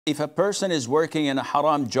If a person is working in a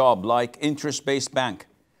haram job like interest-based bank,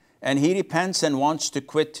 and he repents and wants to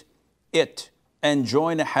quit it and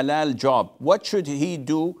join a halal job, what should he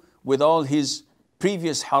do with all his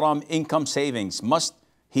previous haram income savings? Must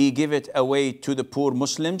he give it away to the poor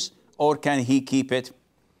Muslims, or can he keep it?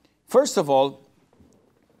 First of all,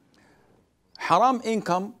 haram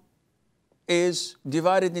income is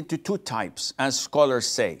divided into two types, as scholars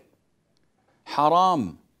say.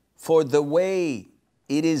 Haram for the way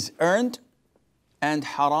it is earned, and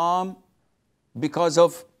haram because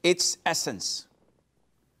of its essence.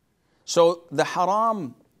 So the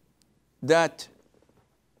haram that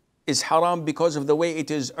is haram because of the way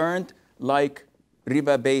it is earned, like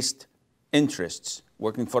riba-based interests,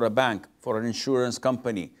 working for a bank, for an insurance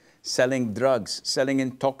company, selling drugs, selling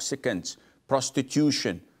intoxicants,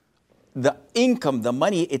 prostitution. The income, the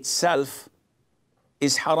money itself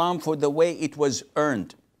is haram for the way it was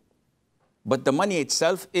earned. But the money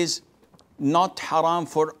itself is not haram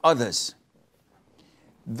for others.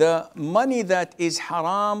 The money that is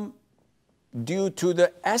haram due to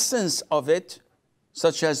the essence of it,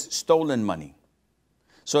 such as stolen money.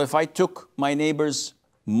 So if I took my neighbor's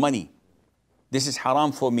money, this is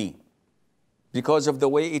haram for me because of the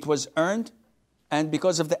way it was earned and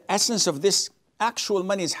because of the essence of this actual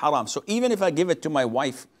money is haram. So even if I give it to my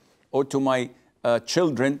wife or to my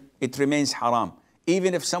children, it remains haram.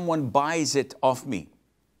 Even if someone buys it off me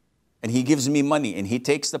and he gives me money and he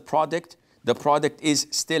takes the product is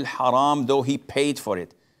still haram, though he paid for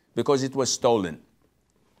it because it was stolen.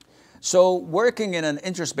 So working in an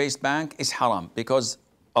interest-based bank is haram because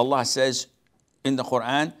Allah says in the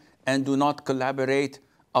Quran, and do not collaborate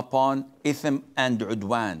upon ithm and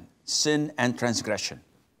udwan, sin and transgression.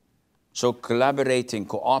 So collaborating,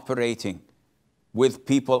 cooperating with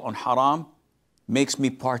people on haram makes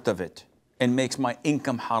me part of it and makes my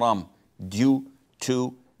income haram due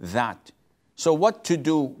to that. So what to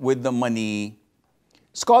do with the money?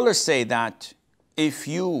 Scholars say that if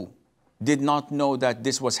you did not know that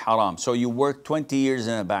this was haram, so you worked 20 years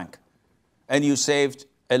in a bank and you saved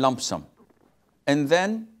a lump sum, and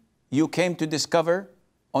then you came to discover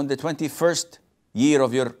on the 21st year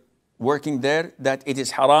of your working there that it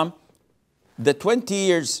is haram, the 20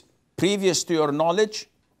 years previous to your knowledge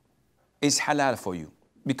is halal for you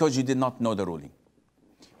because you did not know the ruling.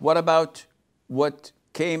 What about what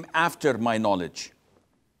came after my knowledge?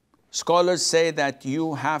 Scholars say that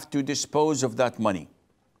you have to dispose of that money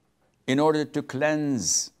in order to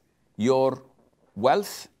cleanse your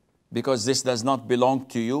wealth, because this does not belong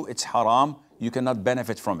to you, it's haram, you cannot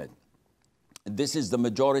benefit from it. This is the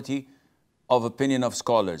majority of opinion of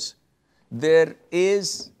scholars. There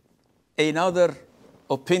is another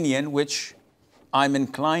opinion which I'm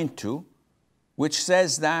inclined to, which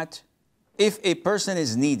says that if a person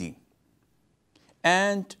is needy,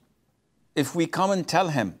 and if we come and tell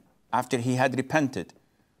him after he had repented,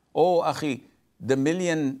 oh, akhi, the $1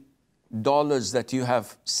 million that you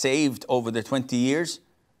have saved over the 20 years,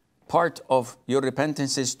 part of your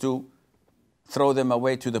repentance is to throw them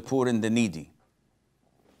away to the poor and the needy.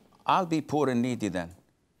 I'll be poor and needy then.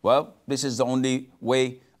 Well, this is the only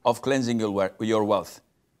way of cleansing your wealth.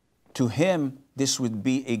 To him, this would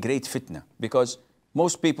be a great fitna, because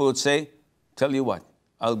most people would say, tell you what,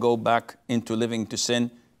 I'll go back into living to sin.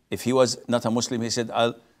 If he was not a Muslim, he said,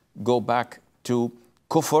 I'll go back to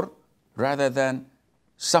kufr rather than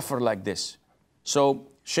suffer like this. So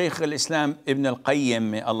Sheikh al-Islam Ibn al-Qayyim,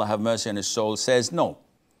 may Allah have mercy on his soul, says no.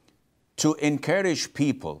 To encourage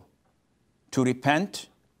people to repent,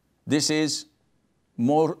 this is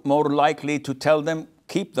more likely to tell them,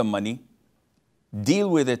 keep the money, deal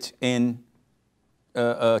with it in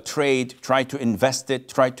trade, try to invest it,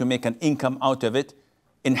 try to make an income out of it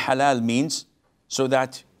in halal means, so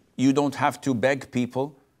that you don't have to beg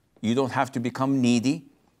people, you don't have to become needy,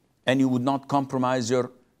 and you would not compromise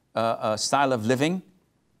your style of living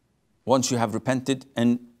once you have repented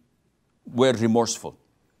and were remorseful.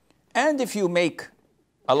 And if you make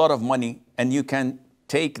a lot of money and you can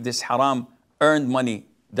take this haram earned money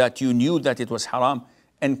that you knew that it was haram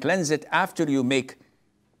and cleanse it after you make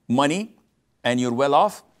money and you're well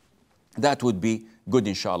off, that would be good,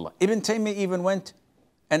 inshallah. Ibn Taymiyyah even went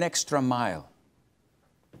an extra mile.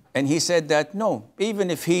 And he said that no, even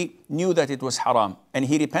if he knew that it was haram and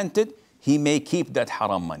he repented, he may keep that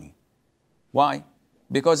haram money. Why?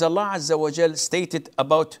 Because Allah Azza wa Jal stated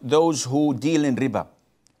about those who deal in riba,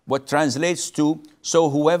 what translates to, so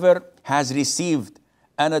whoever has received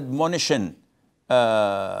an admonition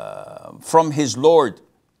from his Lord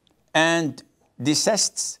and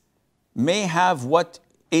desests may have what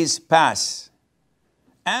is past,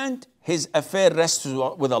 and his affair rests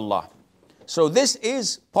with Allah. So this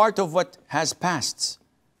is part of what has passed.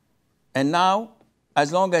 And now,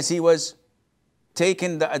 as long as he was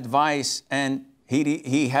taking the advice and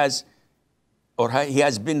he has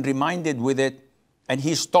been reminded with it and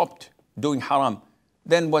he stopped doing haram,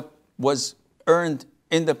 then what was earned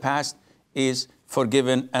in the past is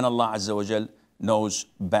forgiven, and Allah Azza wa Jal knows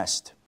best.